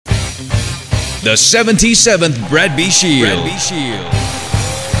the 77th Bradby Shield.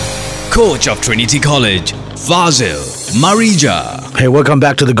 Coach of Trinity College, Fazil Marija. Hey, welcome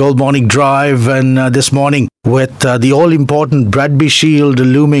back to the Gold Morning Drive, and this morning with the all-important Bradby Shield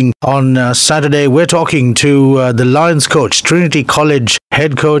looming on Saturday, we're talking to the Lions coach, Trinity College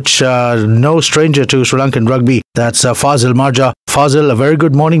head coach, no stranger to Sri Lankan rugby. That's Fazil Marija. Fazil, a very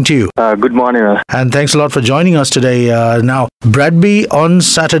good morning to you. Good morning. And thanks a lot for joining us today. Now, Bradby on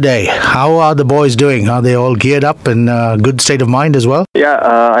Saturday. How are the boys doing? Are they all geared up and good state of mind as well?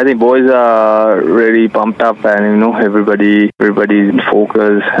 Yeah, I think boys are really pumped up, and everybody's in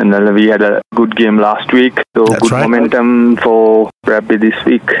focus. And we had a good game last week, so That's good right. Momentum for Bradby this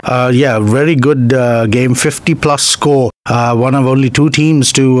week. Yeah, very good game, 50-plus score. One of only two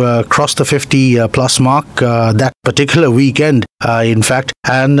teams to cross the 50-plus mark that particular weekend, in fact.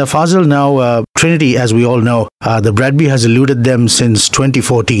 And Fazil, now Trinity, as we all know, the Bradby has eluded them since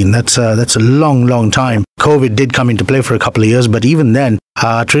 2014. That's a long, long time. COVID did come into play for a couple of years, but even then,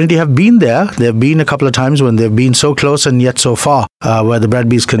 Trinity have been there. There have been a couple of times when they've been so close and yet so far where the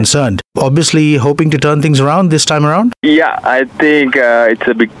Bradby is concerned. Obviously, hoping to turn things around this time around? Yeah, I think it's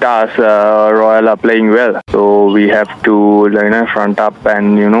a big task. Royal are playing well, so we have to front up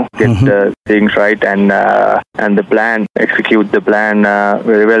and get the things right and the plan, execute the plan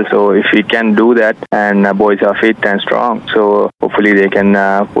very well. So if we can do that, and boys are fit and strong, so hopefully they can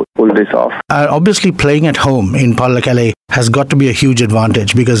pull this off. Obviously, playing at home in Pallakele has got to be a huge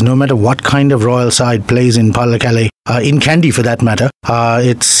advantage, because no matter what kind of Royal side plays in Pallakele, in Kandy for that matter,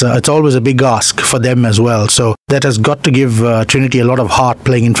 it's always a big ask for them as well. So that has got to give Trinity a lot of heart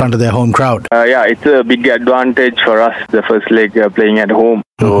playing in front of their home crowd. Yeah, it's a big advantage for us, the first leg playing at home.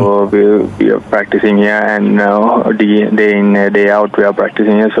 So we are practicing here, and day in, day out we are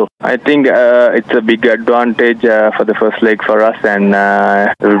practicing here. So I think it's a big advantage for the first leg for us, and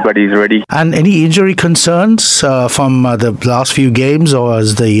everybody is ready. And any injury concerns from the last few games, or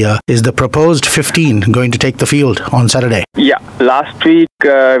is the proposed 15 going to take the field on Saturday? Yeah, last week we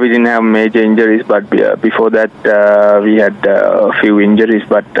didn't have major injuries, but before that we had a few injuries,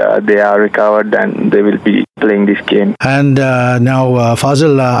 but they are recovered and they will be playing this game. And now,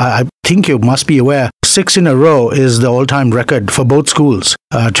 Fazil, I think you must be aware, 6 in a row is the all-time record for both schools.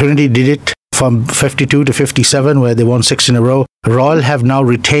 Trinity did it from 52 to 57, where they won 6 in a row. Royal have now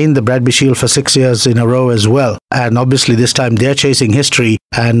retained the Bradby Shield for 6 years in a row as well. And obviously this time they're chasing history,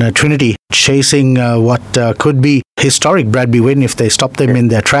 and Trinity chasing what could be historic Bradby win if they stop them in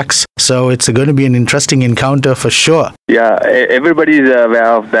their tracks. So it's going to be an interesting encounter for sure. Yeah, everybody is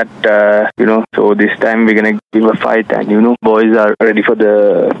aware of that, so this time we're going to give a fight, and, boys are ready for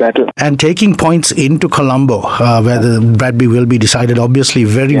the battle. And taking points into Colombo, where the Bradby will be decided, obviously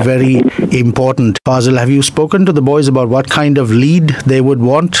very, very important. Fazil, have you spoken to the boys about what kind of lead they would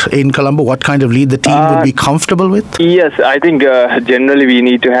want in Colombo? What kind of lead the team would be comfortable with? Yes, I think generally we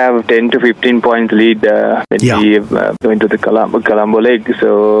need to have 10 to 15 points lead when we go into the Colombo leg.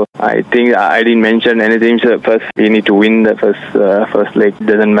 So I think I didn't mention anything. So first, we need to win the first leg.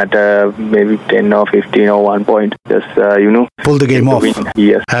 Doesn't matter, maybe 10 or 15 or 1 point. Just pull the game off. Win.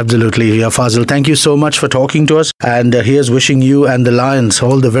 Yes, absolutely. Fazil, thank you so much for talking to us, and here's wishing you and the Lions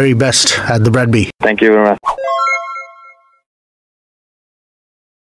all the very best at the Bradby. Thank you very much.